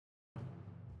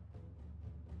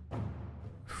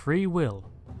free will.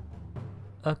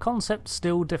 A concept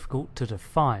still difficult to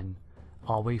define.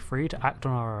 Are we free to act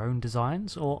on our own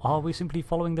designs, or are we simply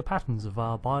following the patterns of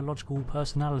our biological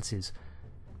personalities?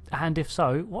 And if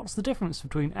so, what's the difference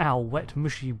between our wet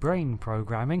mushy brain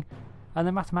programming and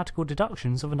the mathematical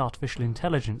deductions of an artificial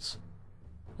intelligence?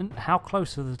 And how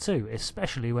close are the two,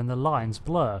 especially when the lines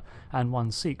blur and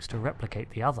one seeks to replicate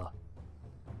the other?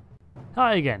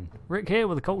 Hi again, Rick here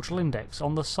with a cultural index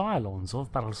on the Cylons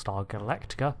of Battlestar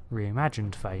Galactica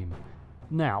Reimagined fame.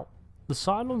 Now, the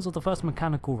Cylons are the first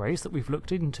mechanical race that we've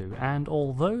looked into, and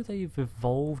although they've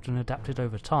evolved and adapted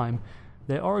over time,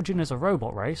 their origin as a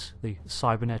robot race, the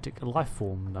cybernetic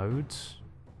lifeform nodes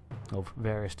of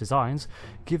various designs,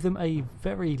 give them a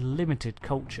very limited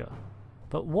culture.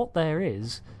 But what there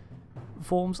is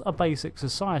forms a basic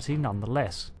society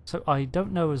nonetheless. So I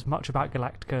don't know as much about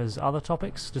Galactica as other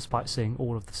topics, despite seeing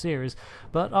all of the series,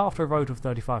 but after a vote of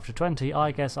 35 to 20,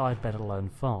 I guess I'd better learn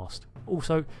fast.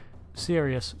 Also,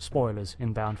 serious spoilers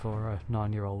inbound for a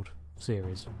 9-year-old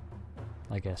series,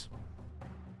 I guess.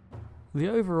 The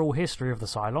overall history of the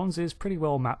Cylons is pretty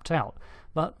well mapped out,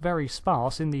 but very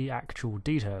sparse in the actual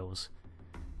details.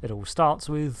 It all starts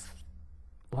with,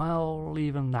 well,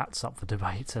 even that's up for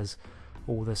debate, as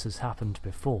all this has happened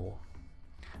before.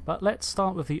 But let's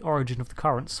start with the origin of the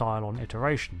current Cylon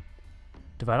iteration.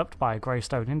 Developed by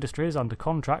Greystone Industries under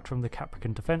contract from the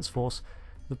Caprican Defence Force,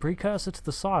 the precursor to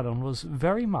the Cylon was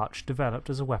very much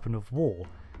developed as a weapon of war,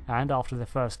 and after their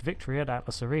first victory at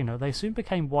Atlas Arena they soon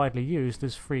became widely used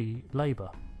as free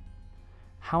labour.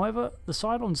 However, the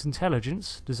Cylon's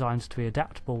intelligence, designed to be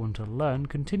adaptable and to learn,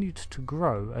 continued to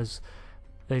grow as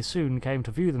they soon came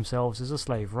to view themselves as a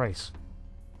slave race.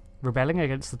 Rebelling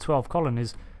against the 12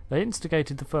 colonies, they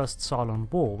instigated the First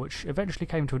Cylon War, which eventually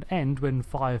came to an end when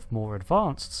 5 more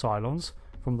advanced Cylons,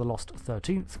 from the lost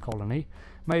 13th colony,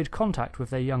 made contact with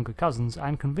their younger cousins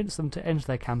and convinced them to end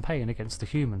their campaign against the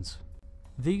humans.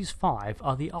 These 5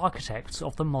 are the architects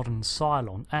of the modern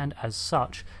Cylon, and as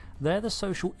such, they're the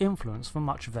social influence for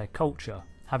much of their culture.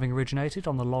 Having originated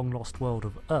on the long-lost world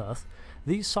of Earth,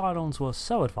 these Cylons were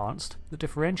so advanced that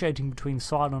differentiating between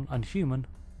Cylon and human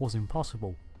was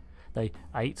impossible. They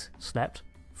ate, slept,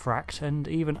 fracked, and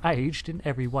even aged in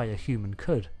every way a human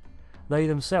could. They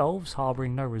themselves,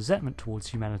 harbouring no resentment towards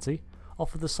humanity,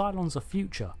 offer the Cylons a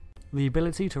future, the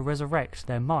ability to resurrect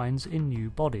their minds in new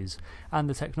bodies, and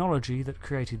the technology that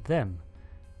created them,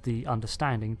 the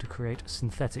understanding to create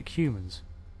synthetic humans.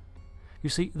 You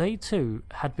see, they too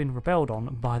had been rebelled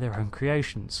on by their own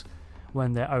creations,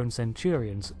 when their own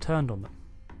Centurions turned on them.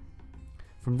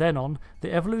 From then on,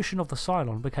 the evolution of the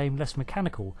Cylon became less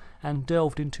mechanical and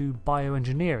delved into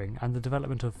bioengineering and the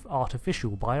development of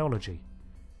artificial biology.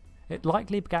 It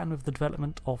likely began with the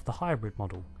development of the hybrid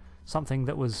model, something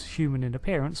that was human in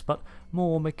appearance but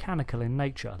more mechanical in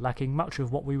nature, lacking much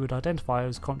of what we would identify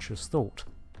as conscious thought.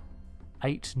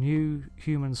 8 new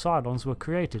human Cylons were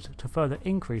created to further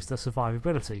increase their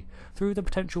survivability through the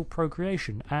potential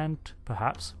procreation and,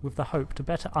 perhaps, with the hope to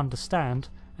better understand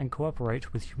and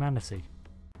cooperate with humanity.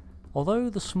 Although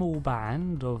the small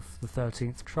band of the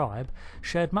 13th tribe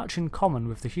shared much in common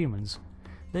with the humans,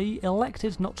 they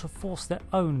elected not to force their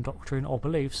own doctrine or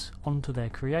beliefs onto their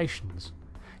creations.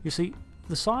 You see,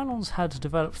 the Cylons had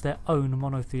developed their own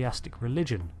monotheistic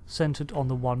religion, centred on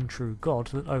the one true God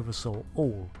that oversaw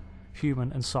all,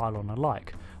 human and Cylon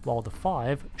alike, while the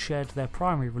 5 shared their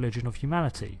primary religion of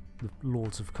humanity, the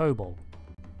Lords of Kobol.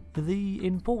 The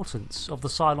importance of the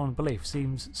Cylon belief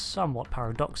seems somewhat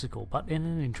paradoxical, but in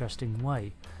an interesting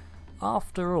way.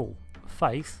 After all,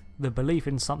 faith, the belief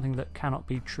in something that cannot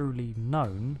be truly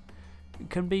known,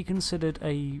 can be considered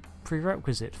a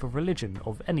prerequisite for religion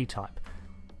of any type,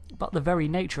 but the very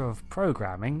nature of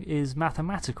programming is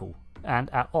mathematical and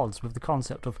at odds with the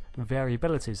concept of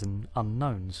variabilities and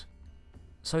unknowns.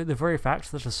 So the very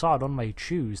fact that a Cylon may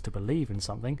choose to believe in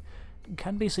something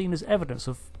can be seen as evidence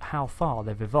of how far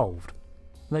they've evolved.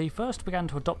 They first began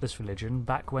to adopt this religion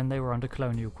back when they were under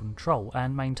colonial control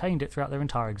and maintained it throughout their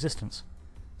entire existence.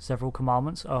 Several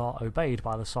commandments are obeyed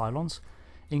by the Cylons,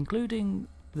 including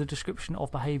the description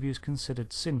of behaviours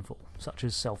considered sinful, such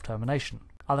as self-termination.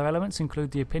 Other elements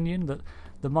include the opinion that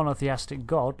the monotheistic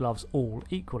God loves all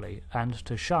equally, and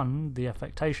to shun the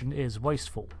affectation is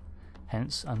wasteful.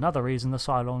 Hence, another reason the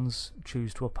Cylons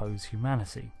choose to oppose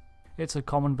humanity. It's a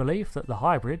common belief that the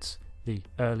hybrids, the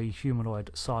early humanoid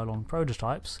Cylon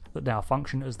prototypes that now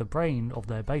function as the brain of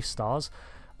their base stars,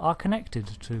 are connected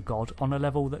to God on a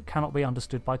level that cannot be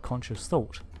understood by conscious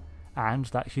thought, and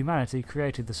that humanity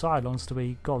created the Cylons to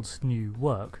be God's new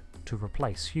work, to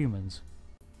replace humans.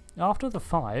 After the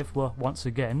 5 were once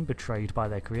again betrayed by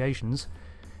their creations,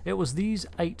 It was these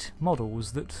 8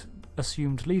 models that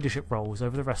assumed leadership roles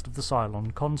over the rest of the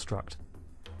Cylon construct.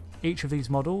 Each of these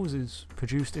models is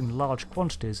produced in large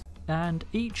quantities, and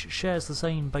each shares the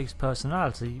same base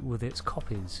personality with its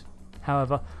copies.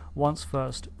 However, once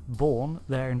first born,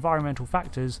 their environmental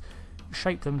factors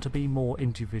shape them to be more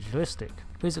individualistic.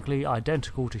 Physically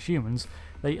identical to humans,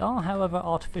 they are however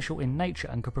artificial in nature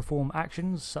and can perform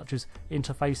actions such as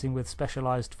interfacing with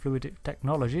specialised fluidic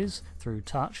technologies through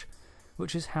touch,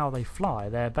 which is how they fly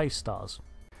their base stars.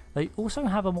 They also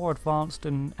have a more advanced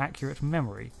and accurate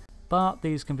memory, but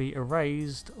these can be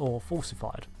erased or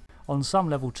falsified. On some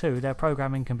level too, their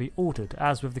programming can be altered,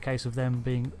 as with the case of them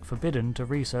being forbidden to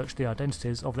research the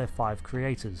identities of their 5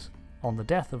 creators. On the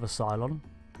death of a Cylon,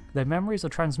 their memories are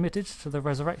transmitted to the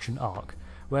resurrection arc,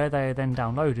 where they are then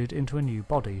downloaded into a new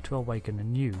body to awaken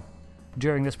anew.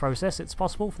 During this process, it's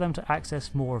possible for them to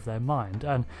access more of their mind,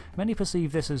 and many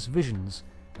perceive this as visions,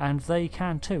 and they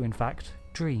can too, in fact,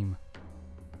 dream.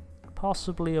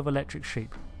 Possibly of electric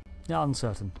sheep.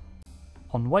 Uncertain.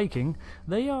 On waking,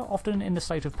 they are often in a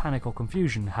state of panic or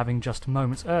confusion, having just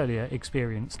moments earlier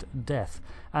experienced death,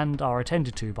 and are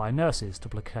attended to by nurses to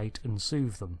placate and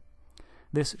soothe them.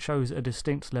 This shows a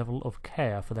distinct level of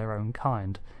care for their own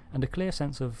kind, and a clear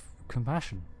sense of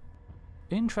compassion.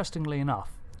 Interestingly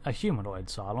enough, a humanoid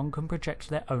Cylon can project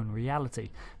their own reality,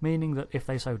 meaning that if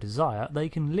they so desire, they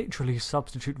can literally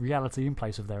substitute reality in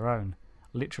place of their own,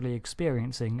 literally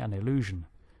experiencing an illusion.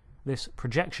 This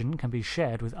projection can be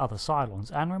shared with other Cylons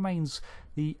and remains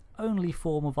the only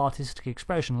form of artistic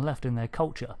expression left in their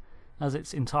culture, as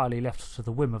it's entirely left to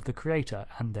the whim of the creator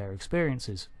and their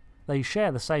experiences. They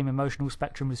share the same emotional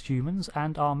spectrum as humans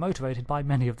and are motivated by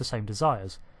many of the same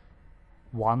desires.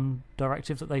 One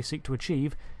directive that they seek to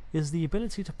achieve is the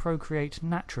ability to procreate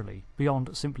naturally,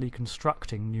 beyond simply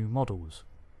constructing new models.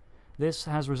 This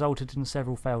has resulted in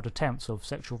several failed attempts of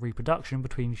sexual reproduction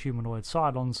between humanoid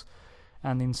Cylons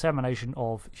and the insemination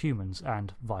of humans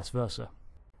and vice versa.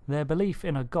 Their belief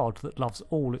in a god that loves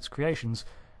all its creations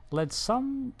led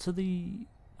some to the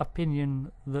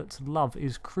opinion that love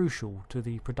is crucial to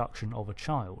the production of a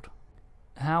child.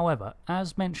 However,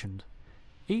 as mentioned,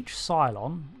 each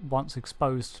Cylon, once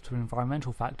exposed to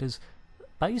environmental factors,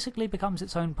 basically becomes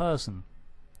its own person,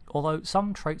 although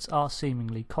some traits are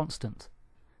seemingly constant.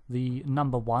 The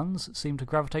number 1s seem to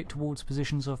gravitate towards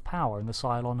positions of power in the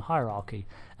Cylon hierarchy,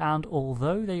 and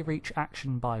although they reach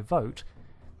action by vote,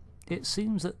 it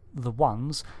seems that the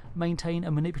 1s maintain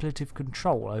a manipulative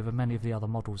control over many of the other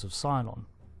models of Cylon.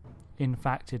 In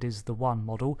fact, it is the 1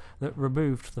 model that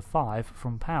removed the 5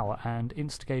 from power and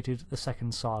instigated the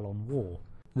Second Cylon War,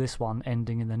 this one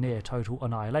ending in the near-total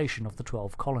annihilation of the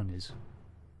 12 colonies.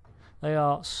 They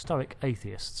are stoic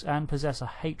atheists and possess a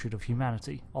hatred of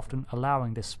humanity, often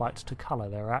allowing this spite to colour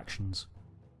their actions.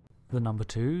 The number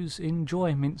 2s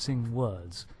enjoy mincing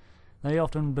words. They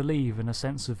often believe in a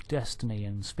sense of destiny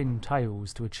and spin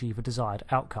tales to achieve a desired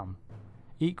outcome.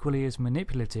 Equally as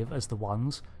manipulative as the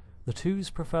 1s, the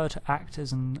 2s prefer to act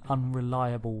as an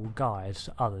unreliable guide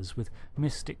to others with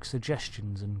mystic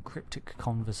suggestions and cryptic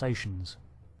conversations.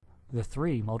 The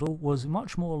 3 model was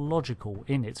much more logical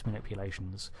in its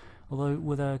manipulations, although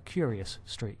with a curious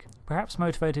streak. Perhaps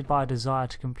motivated by a desire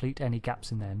to complete any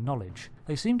gaps in their knowledge.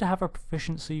 They seem to have a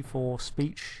proficiency for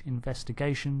speech,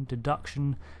 investigation,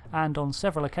 deduction, and on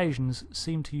several occasions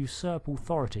seem to usurp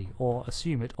authority or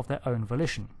assume it of their own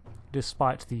volition,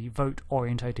 despite the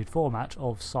vote-orientated format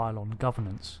of Cylon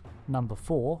governance. Number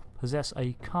 4 possess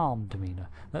a calm demeanour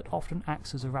that often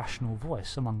acts as a rational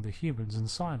voice among the humans and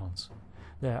Cylons.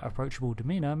 Their approachable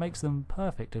demeanour makes them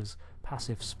perfect as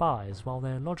passive spies, while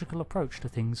their logical approach to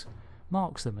things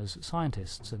marks them as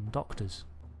scientists and doctors.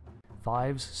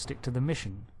 5s stick to the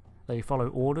mission. They follow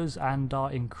orders and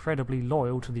are incredibly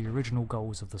loyal to the original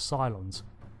goals of the Cylons,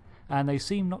 and they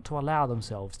seem not to allow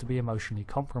themselves to be emotionally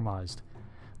compromised.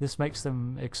 This makes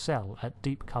them excel at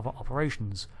deep cover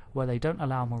operations, where they don't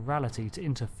allow morality to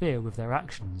interfere with their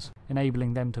actions,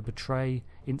 enabling them to betray,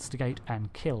 instigate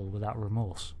and kill without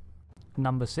remorse.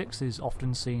 Number 6 is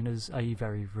often seen as a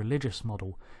very religious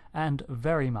model, and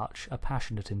very much a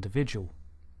passionate individual.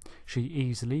 She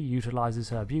easily utilises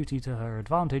her beauty to her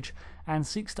advantage, and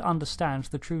seeks to understand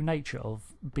the true nature of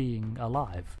being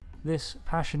alive. This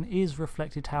passion is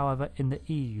reflected, however, in the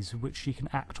ease with which she can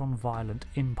act on violent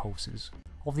impulses.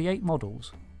 Of the 8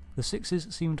 models, the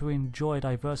 6s seem to enjoy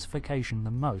diversification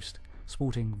the most,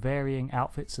 sporting varying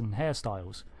outfits and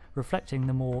hairstyles, reflecting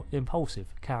the more impulsive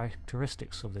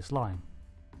characteristics of this line.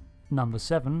 Number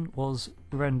 7 was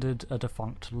rendered a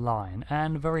defunct line,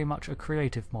 and very much a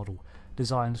creative model,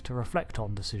 designed to reflect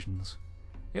on decisions.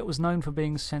 It was known for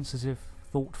being sensitive,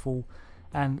 thoughtful,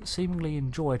 and seemingly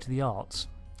enjoyed the arts.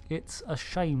 It's a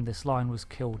shame this line was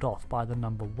killed off by the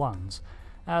number ones,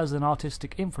 as an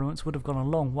artistic influence would have gone a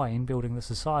long way in building the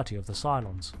society of the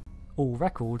Cylons. All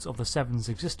records of the Seven's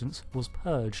existence was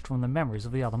purged from the memories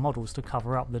of the other models to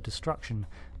cover up the destruction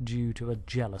due to a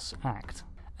jealous act.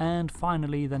 And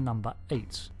finally, the number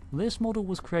 8. This model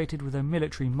was created with a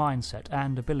military mindset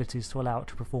and abilities to allow it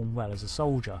to perform well as a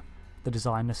soldier. The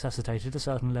design necessitated a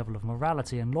certain level of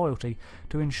morality and loyalty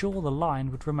to ensure the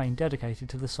line would remain dedicated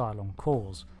to the Cylon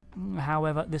cause.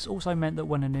 However, this also meant that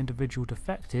when an individual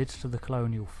defected to the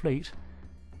colonial fleet,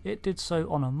 it did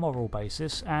so on a moral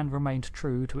basis and remained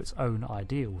true to its own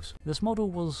ideals. This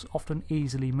model was often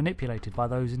easily manipulated by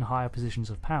those in higher positions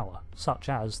of power, such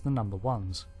as the number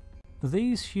ones.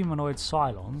 These humanoid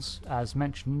Cylons, as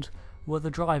mentioned, were the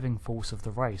driving force of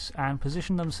the race and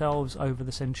positioned themselves over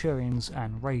the Centurions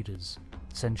and Raiders.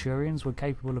 Centurions were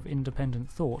capable of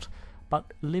independent thought,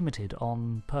 but limited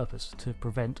on purpose to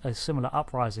prevent a similar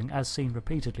uprising as seen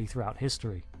repeatedly throughout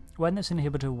history. When this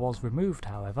inhibitor was removed,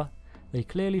 however, they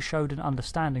clearly showed an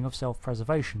understanding of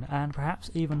self-preservation and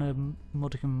perhaps even a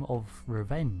modicum of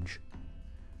revenge.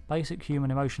 Basic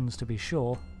human emotions to be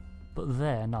sure, but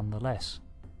there nonetheless.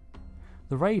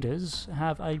 The Raiders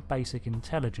have a basic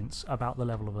intelligence about the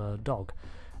level of a dog,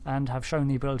 and have shown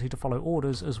the ability to follow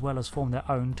orders as well as form their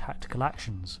own tactical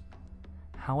actions.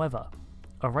 However,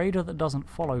 a Raider that doesn't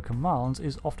follow commands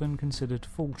is often considered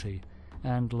faulty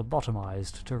and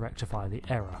lobotomized to rectify the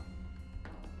error.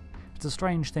 It's a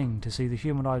strange thing to see the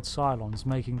humanoid Cylons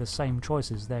making the same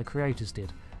choices their creators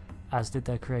did, as did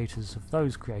their creators of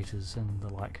those creators and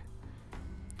the like.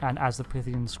 And as the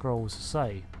Pythian scrolls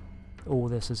say, all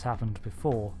this has happened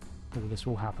before, all this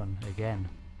will happen again.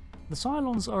 The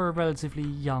Cylons are a relatively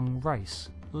young race.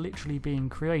 Literally being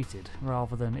created,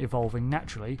 rather than evolving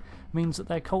naturally, means that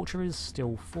their culture is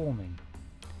still forming.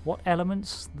 What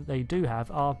elements that they do have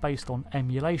are based on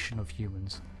emulation of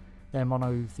humans. Their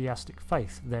monotheistic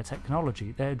faith, their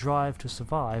technology, their drive to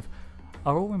survive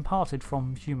are all imparted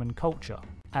from human culture.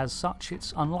 As such,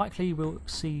 it's unlikely we'll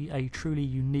see a truly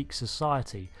unique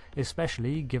society,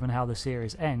 especially given how the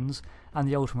series ends and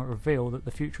the ultimate reveal that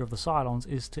the future of the Cylons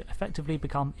is to effectively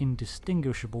become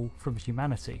indistinguishable from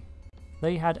humanity.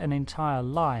 They had an entire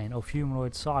line of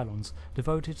humanoid Cylons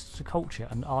devoted to culture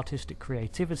and artistic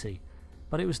creativity,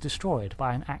 but it was destroyed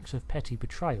by an act of petty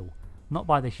betrayal, not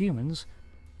by the humans,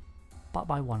 but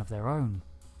by one of their own.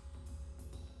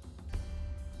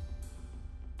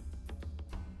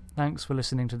 Thanks for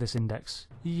listening to this index,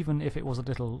 even if it was a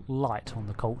little light on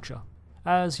the culture.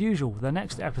 As usual, the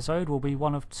next episode will be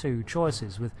one of two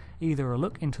choices, with either a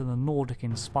look into the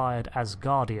Nordic-inspired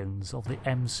Asgardians of the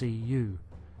MCU,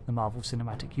 the Marvel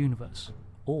Cinematic Universe,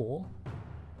 or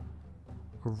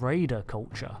Raider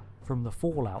culture from the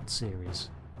Fallout series.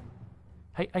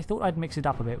 Hey, I thought I'd mix it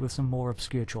up a bit with some more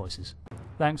obscure choices.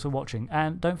 Thanks for watching,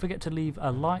 and don't forget to leave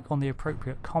a like on the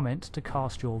appropriate comment to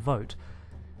cast your vote.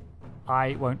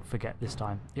 I won't forget this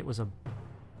time. It was a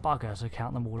bugger to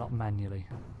count them all up manually.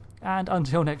 And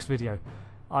until next video,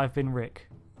 I've been Rick.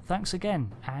 Thanks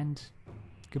again, and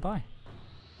goodbye.